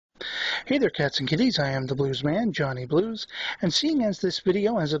Hey there, cats and kitties. I am the Blues Man, Johnny Blues, and seeing as this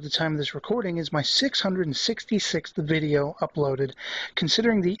video, as of the time of this recording, is my 666th video uploaded,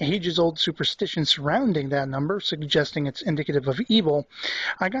 considering the ages-old superstition surrounding that number, suggesting it's indicative of evil,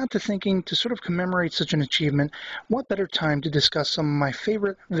 I got to thinking, to sort of commemorate such an achievement, what better time to discuss some of my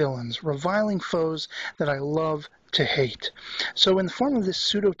favorite villains, reviling foes that I love to hate. So in the form of this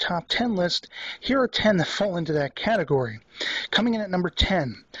pseudo top 10 list, here are 10 that fall into that category. Coming in at number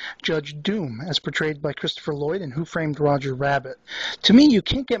 10, Judge Doom, as portrayed by Christopher Lloyd in Who Framed Roger Rabbit. To me, you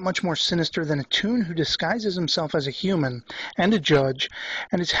can't get much more sinister than a toon who disguises himself as a human and a judge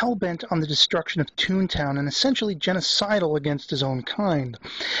and is hell-bent on the destruction of Toontown and essentially genocidal against his own kind.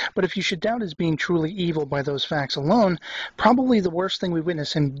 But if you should doubt his being truly evil by those facts alone, probably the worst thing we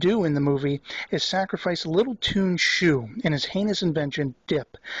witness him do in the movie is sacrifice a little toon shoe in his heinous invention,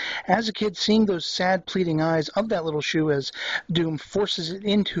 Dip. As a kid, seeing those sad, pleading eyes of that little shoe as Doom forces it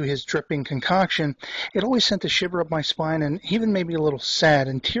into his dripping concoction, it always sent a shiver up my spine and even made me a little sad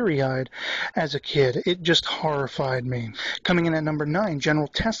and teary-eyed as a kid. It just horrified me. Coming in at number 9, General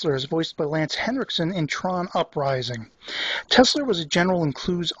Tessler, is voiced by Lance Henriksen in Tron Uprising. Tessler was a general in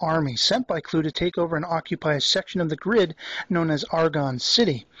Clue's army, sent by Clue to take over and occupy a section of the grid known as Argon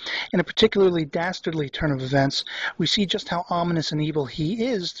City. In a particularly dastardly turn of events, we see just how ominous and evil he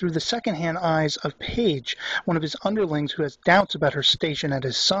is through the second-hand eyes of Paige, one of his underlings who has doubts about her station at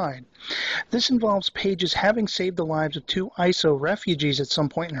his side. This involves Paige's having saved the lives of 2 ISO refugees at some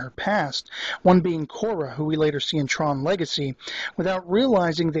point in her past, one being Cora, who we later see in Tron Legacy, without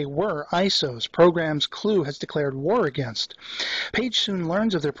realizing they were ISOs, programs Clue has declared war against. Paige soon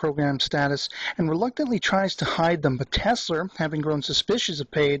learns of their program status and reluctantly tries to hide them, but Tessler, having grown suspicious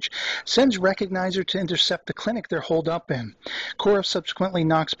of Paige, sends Recognizer to intercept the clinic they're holed up in. Cora subsequently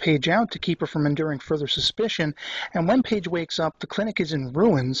knocks Paige out to keep her from enduring further suspicion, and when Paige wakes up, the clinic is in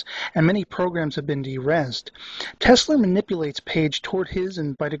ruins, and many programs have been derezzed. Tessler manipulates Paige toward his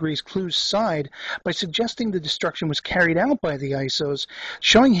and, by degrees, Clue's side by suggesting the destruction was carried out by the ISOs,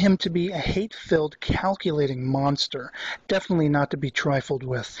 showing him to be a hate-filled, calculating monster, definitely not to be trifled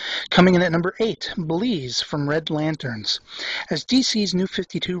with. Coming in at number 8, Bleez from Red Lanterns. As DC's New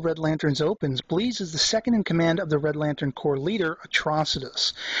 52 Red Lanterns opens, Bleez is the second in command of the Red Lantern Corps leader,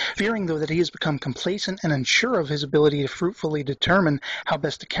 Atrocitus. Fearing, though, that he has become complacent and unsure of his ability to fruitfully determine how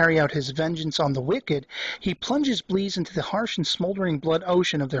best to carry out his vengeance on the wicked, he plunges Bleez into the harsh and smoldering blood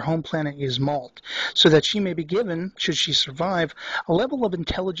ocean of their home planet Yzmalt, so that she may be given, should she survive, a level of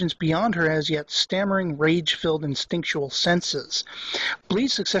intelligence beyond her as yet stammering, rage-filled, instinctual senses.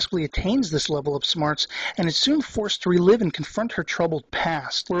 Bleez successfully attains this level of smarts and is soon forced to relive and confront her troubled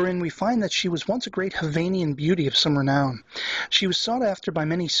past, wherein we find that she was once a great Havanian beauty of some renown. She was sought after by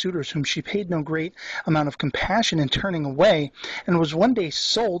many suitors whom she paid no great amount of compassion in turning away, and was one day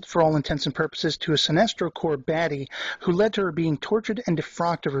sold, for all intents and purposes, to a Sinestro Corps baddie who led to her being tortured and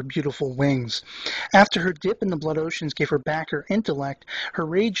defrocked of her beautiful wings. After her dip in the blood oceans gave her back her intellect, her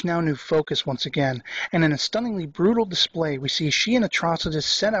rage now knew focus once again, and in a stunningly brutal display we see she and Atrocitus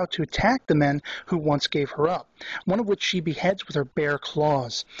set out to attack the men who once gave her up, one of which she beheads with her bare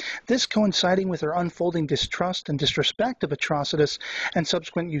claws. This coinciding with her unfolding distrust and disrespect of Atrocitus and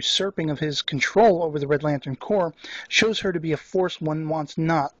subsequent usurping of his control over the Red Lantern Corps shows her to be a force one wants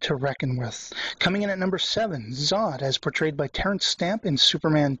not to reckon with. Coming in at number 7, Zod, as portrayed by Terrence Stamp in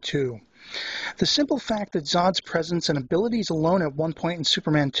Superman 2. The simple fact that Zod's presence and abilities alone at one point in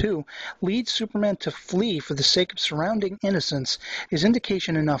Superman 2 leads Superman to flee for the sake of surrounding innocence is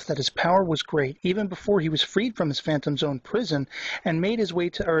indication enough that his power was great even before he was freed from his Phantom Zone prison and made his way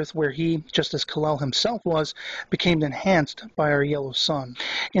to Earth, where he, just as Kal-El himself was, became enhanced by our yellow sun.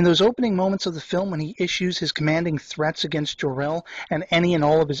 In those opening moments of the film when he issues his commanding threats against Jor-El and any and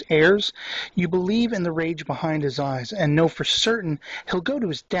all of his heirs, you believe in the rage behind his eyes and know for certain he'll go to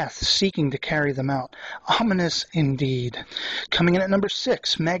his death seeking to carry them out. Ominous indeed. Coming in at number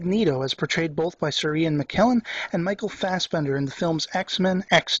 6, Magneto, as portrayed both by Sir Ian McKellen and Michael Fassbender in the films X-Men,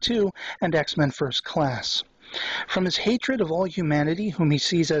 X2, and X-Men First Class. From his hatred of all humanity, whom he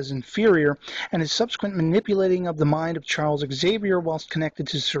sees as inferior, and his subsequent manipulating of the mind of Charles Xavier whilst connected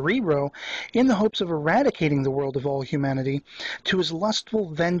to Cerebro, in the hopes of eradicating the world of all humanity, to his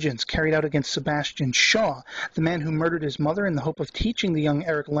lustful vengeance carried out against Sebastian Shaw, the man who murdered his mother in the hope of teaching the young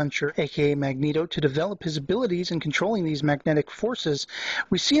Eric Lencher, aka Magneto, to develop his abilities in controlling these magnetic forces,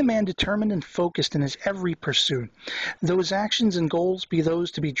 we see a man determined and focused in his every pursuit. Though his actions and goals be those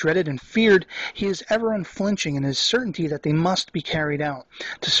to be dreaded and feared, he is ever unflinching unflinching in his certainty that they must be carried out,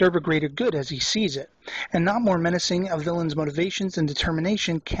 to serve a greater good as he sees it, and not more menacing a villain's motivations and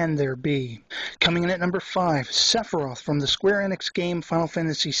determination can there be. Coming in at number 5, Sephiroth from the Square Enix game Final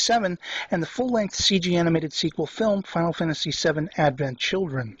Fantasy VII and the full-length CG animated sequel film Final Fantasy VII Advent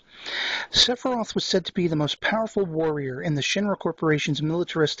Children. Sephiroth was said to be the most powerful warrior in the Shinra Corporation's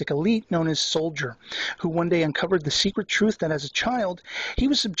militaristic elite known as Soldier, who one day uncovered the secret truth that as a child, he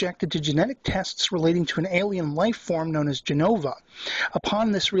was subjected to genetic tests relating to an alien life form known as Genova.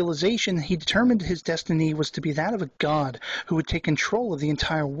 Upon this realization, he determined his destiny was to be that of a god who would take control of the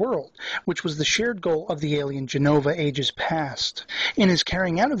entire world, which was the shared goal of the alien Genova ages past. In his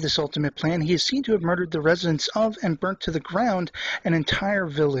carrying out of this ultimate plan, he is seen to have murdered the residents of and burnt to the ground an entire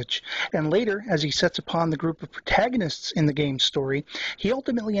village. And later, as he sets upon the group of protagonists in the game's story, he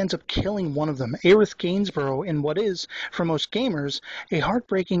ultimately ends up killing one of them, Aerith Gainsborough, in what is, for most gamers, a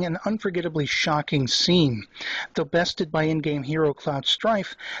heartbreaking and unforgettably shocking scene. Though bested by in-game hero Cloud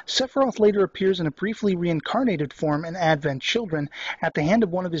Strife, Sephiroth later appears in a briefly reincarnated form in Advent Children at the hand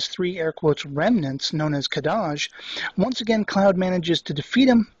of one of his 3 air quotes remnants, known as Kadaj. Once again, Cloud manages to defeat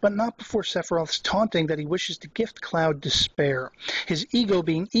him, but not before Sephiroth's taunting that he wishes to gift Cloud despair, his ego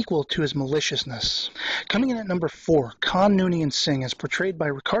being equal to his maliciousness. Coming in at number 4, Khan Noonien Singh, as portrayed by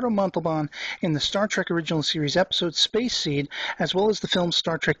Ricardo Montalban in the Star Trek Original Series episode Space Seed, as well as the film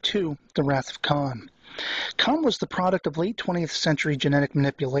Star Trek II, The Wrath of Khan. Khan was the product of late 20th century genetic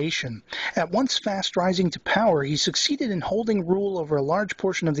manipulation. At once fast rising to power, he succeeded in holding rule over a large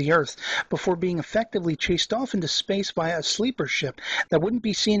portion of the Earth before being effectively chased off into space via a sleeper ship that wouldn't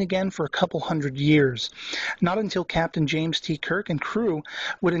be seen again for a couple hundred years. Not until Captain James T. Kirk and crew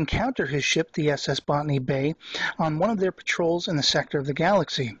would encounter his ship, the SS Botany Bay, on one of their patrols in the sector of the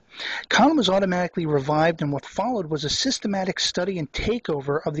galaxy. Khan was automatically revived, and what followed was a systematic study and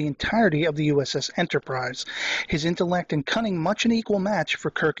takeover of the entirety of the USS Enterprise, his intellect and cunning much an equal match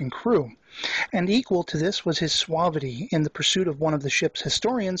for Kirk and crew. And equal to this was his suavity in the pursuit of one of the ship's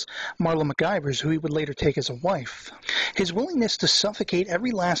historians, Marla MacGyvers, who he would later take as a wife. His willingness to suffocate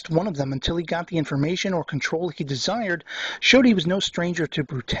every last one of them until he got the information or control he desired showed he was no stranger to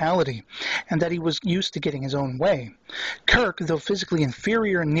brutality, and that he was used to getting his own way. Kirk, though physically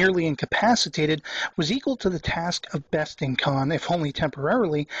inferior and nearly incapacitated, was equal to the task of besting Khan, if only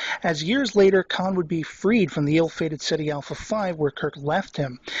temporarily, as years later Khan would be freed from the ill-fated SETI Alpha 5 where Kirk left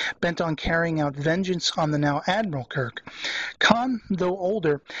him, bent on carrying out vengeance on the now Admiral Kirk. Khan, though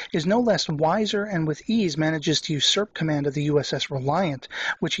older, is no less wiser and with ease manages to usurp command of the USS Reliant,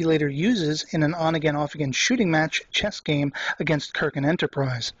 which he later uses in an on-again, off-again shooting match chess game against Kirk and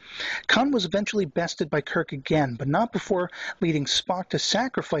Enterprise. Khan was eventually bested by Kirk again, but not before leading Spock to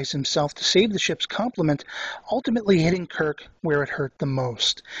sacrifice himself to save the ship's complement, ultimately hitting Kirk where it hurt the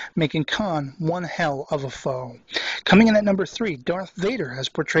most, making Khan one hell of a foe. Coming in at number 3, Darth Vader, as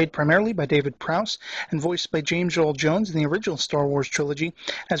portrayed primarily by David Prowse and voiced by James Earl Jones in the original Star Wars trilogy,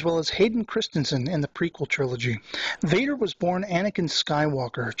 as well as Hayden Christensen in the prequel trilogy. Vader was born Anakin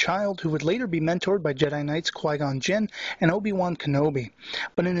Skywalker, a child who would later be mentored by Jedi Knights Qui-Gon Jinn and Obi-Wan Kenobi.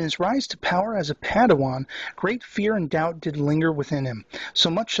 But in his rise to power as a Padawan, great fear and doubt did linger within him, so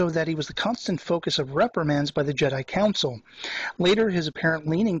much so that he was the constant focus of reprimands by the Jedi Council. Later, his apparent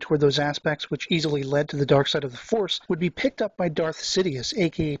leaning toward those aspects which easily led to the dark side of the Force would be picked up by Darth Sidious,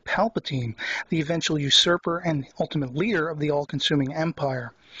 aka Palpatine, the eventual usurper and ultimate leader of the all-consuming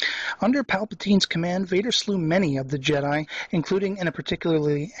Empire. Under Palpatine's command, Vader slew many of the Jedi, including, in a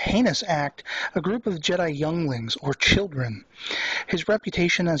particularly heinous act, a group of Jedi younglings, or children. His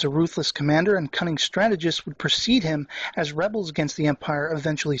reputation as a ruthless commander and cunning strategist would precede him as rebels against the Empire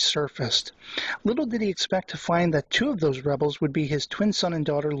eventually surfaced. Little did he expect to find that 2 of those rebels would be his twin son and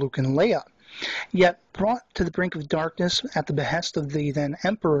daughter Luke and Leia. Yet, brought to the brink of darkness at the behest of the then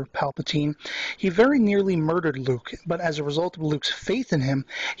Emperor Palpatine, he very nearly murdered Luke, but as a result of Luke's faith in him,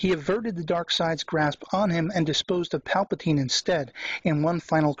 he averted the dark side's grasp on him and disposed of Palpatine instead, in one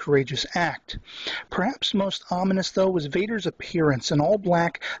final courageous act. Perhaps most ominous, though, was Vader's appearance, an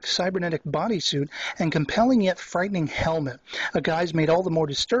all-black cybernetic bodysuit and compelling yet frightening helmet, a guise made all the more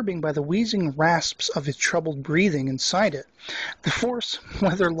disturbing by the wheezing rasps of his troubled breathing inside it. The Force,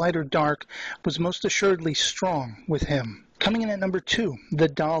 whether light or dark, was most assuredly strong with him. Coming in at number 2, the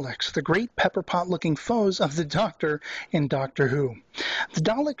Daleks, the great pepperpot-looking foes of the Doctor in Doctor Who. The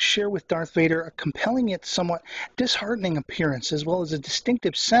Daleks share with Darth Vader a compelling yet somewhat disheartening appearance, as well as a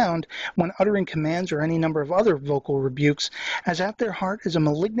distinctive sound when uttering commands or any number of other vocal rebukes, as at their heart is a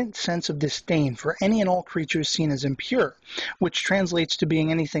malignant sense of disdain for any and all creatures seen as impure, which translates to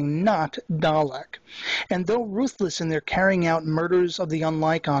being anything not Dalek. And though ruthless in their carrying out murders of the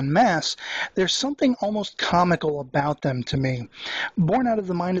unlike en masse, there's something almost comical about them to me. Born out of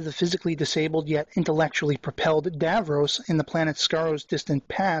the mind of the physically disabled yet intellectually propelled Davros in the planet Skaro's distant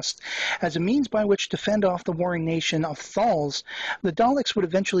past, as a means by which to fend off the warring nation of Thals, the Daleks would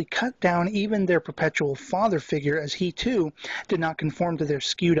eventually cut down even their perpetual father figure, as he too did not conform to their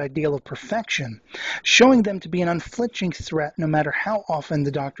skewed ideal of perfection, showing them to be an unflinching threat no matter how often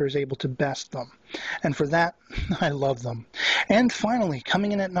the Doctor is able to best them. And for that, I love them. And finally,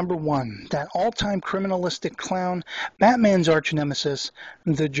 coming in at number 1, that all-time criminalistic clown, Batman's arch-nemesis,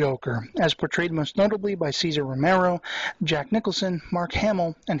 the Joker, as portrayed most notably by Cesar Romero, Jack Nicholson, Mark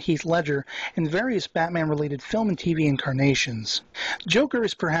Hamill, and Heath Ledger in various Batman-related film and TV incarnations. Joker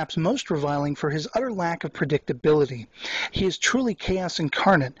is perhaps most reviling for his utter lack of predictability. He is truly chaos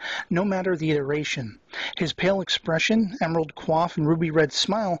incarnate, no matter the iteration. His pale expression, emerald coif, and ruby red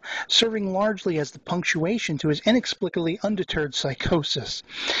smile serving largely as the punctuation to his inexplicably undeterred psychosis.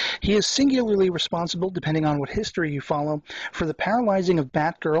 He is singularly responsible, depending on what history you follow, for the paralyzing of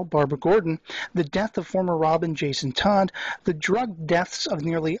Batgirl, Barbara Gordon, the death of former Robin, Jason Todd, the drug deaths of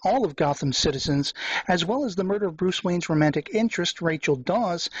nearly all of Gotham's citizens, as well as the murder of Bruce Wayne's romantic interest, Rachel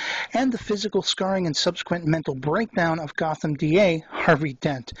Dawes, and the physical scarring and subsequent mental breakdown of Gotham DA, Harvey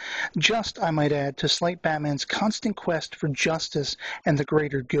Dent. Just, I might add, to slight Batman's constant quest for justice and the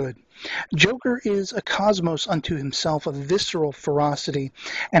greater good. Joker is a cosmos unto himself of visceral ferocity,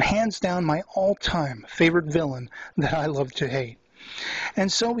 and hands down my all-time favorite villain that I love to hate.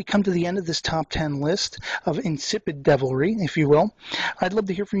 And so we come to the end of this top 10 list of insipid devilry, if you will. I'd love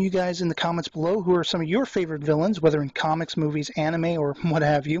to hear from you guys in the comments below. Who are some of your favorite villains, whether in comics, movies, anime, or what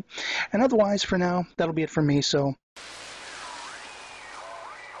have you. And otherwise, for now, that'll be it for me, so...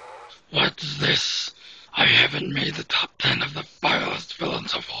 What's this? I haven't made the top 10 of the vilest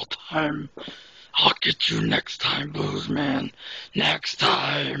villains of all time. I'll get you next time, Blues Man. Next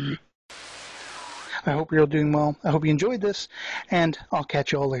time. I hope you're all doing well. I hope you enjoyed this, and I'll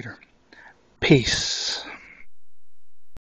catch you all later. Peace.